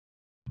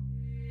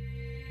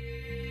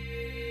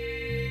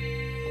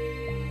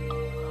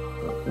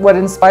What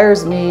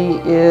inspires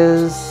me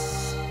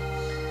is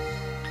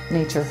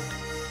nature,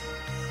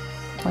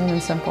 plain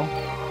and simple.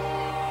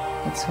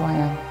 It's who I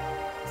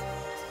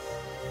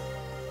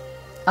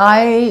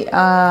am.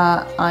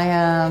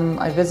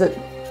 I visit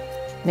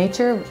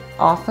nature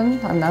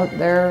often. I'm out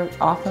there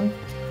often,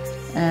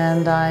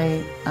 and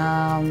I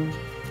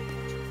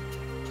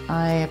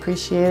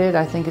appreciate it.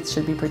 I think it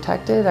should be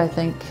protected. I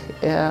think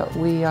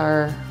we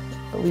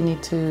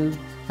need to,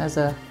 as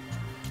a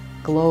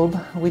globe,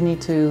 we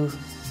need to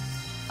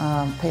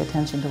pay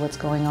attention to what's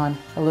going on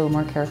a little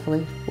more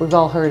carefully. We've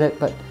all heard it,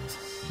 but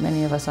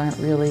many of us aren't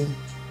really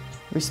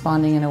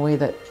responding in a way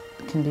that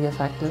can be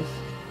effective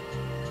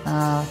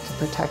to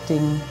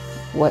protecting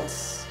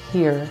what's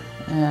here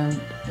and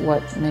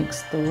what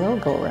makes the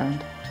world go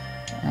around.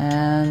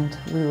 And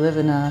we live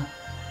in a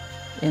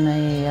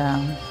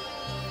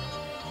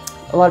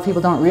lot of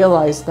people don't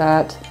realize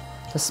that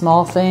the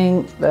small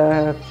thing,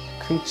 the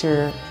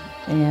creature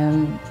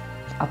in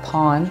a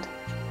pond,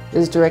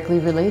 is directly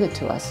related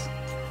to us.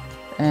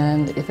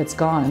 And if it's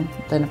gone,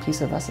 then a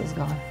piece of us is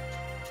gone.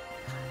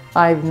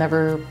 I've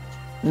never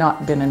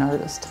not been an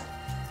artist,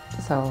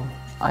 so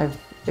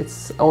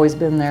it's always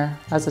been there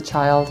as a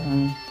child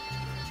and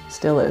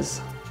still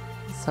is.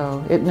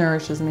 So it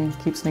nourishes me,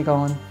 keeps me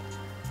going,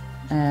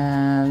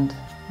 and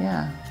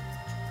yeah,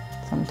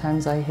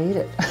 sometimes I hate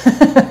it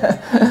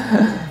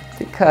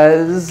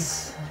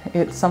because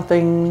it's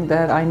something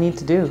that I need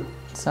to do.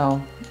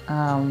 So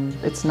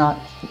it's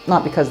not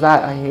because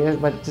that I hate it,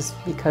 but just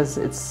because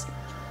it's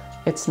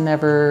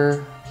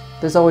never,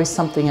 there's always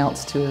something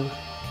else to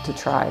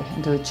try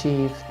and to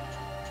achieve.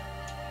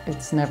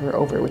 It's never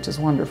over, which is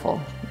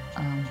wonderful.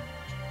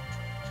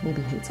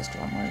 Maybe hate's a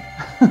strong word.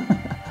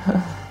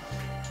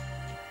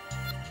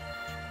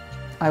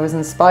 I was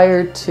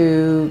inspired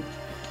to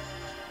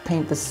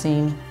paint the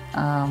scene,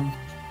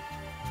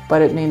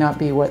 but it may not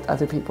be what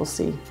other people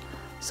see.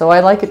 So I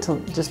like it to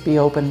just be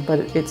open,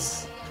 but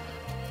it's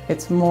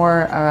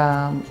more,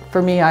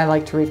 for me, I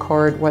like to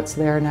record what's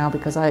there now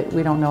because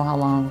we don't know how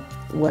long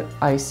what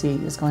I see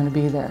is going to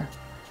be there.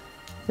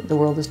 The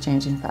world is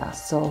changing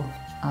fast, so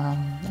I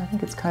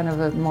think it's kind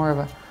of more of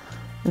a,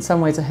 in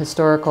some ways, a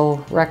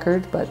historical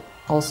record, but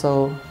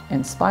also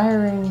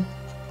inspiring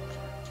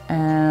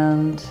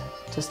and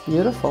just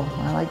beautiful.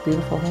 I like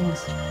beautiful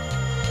things.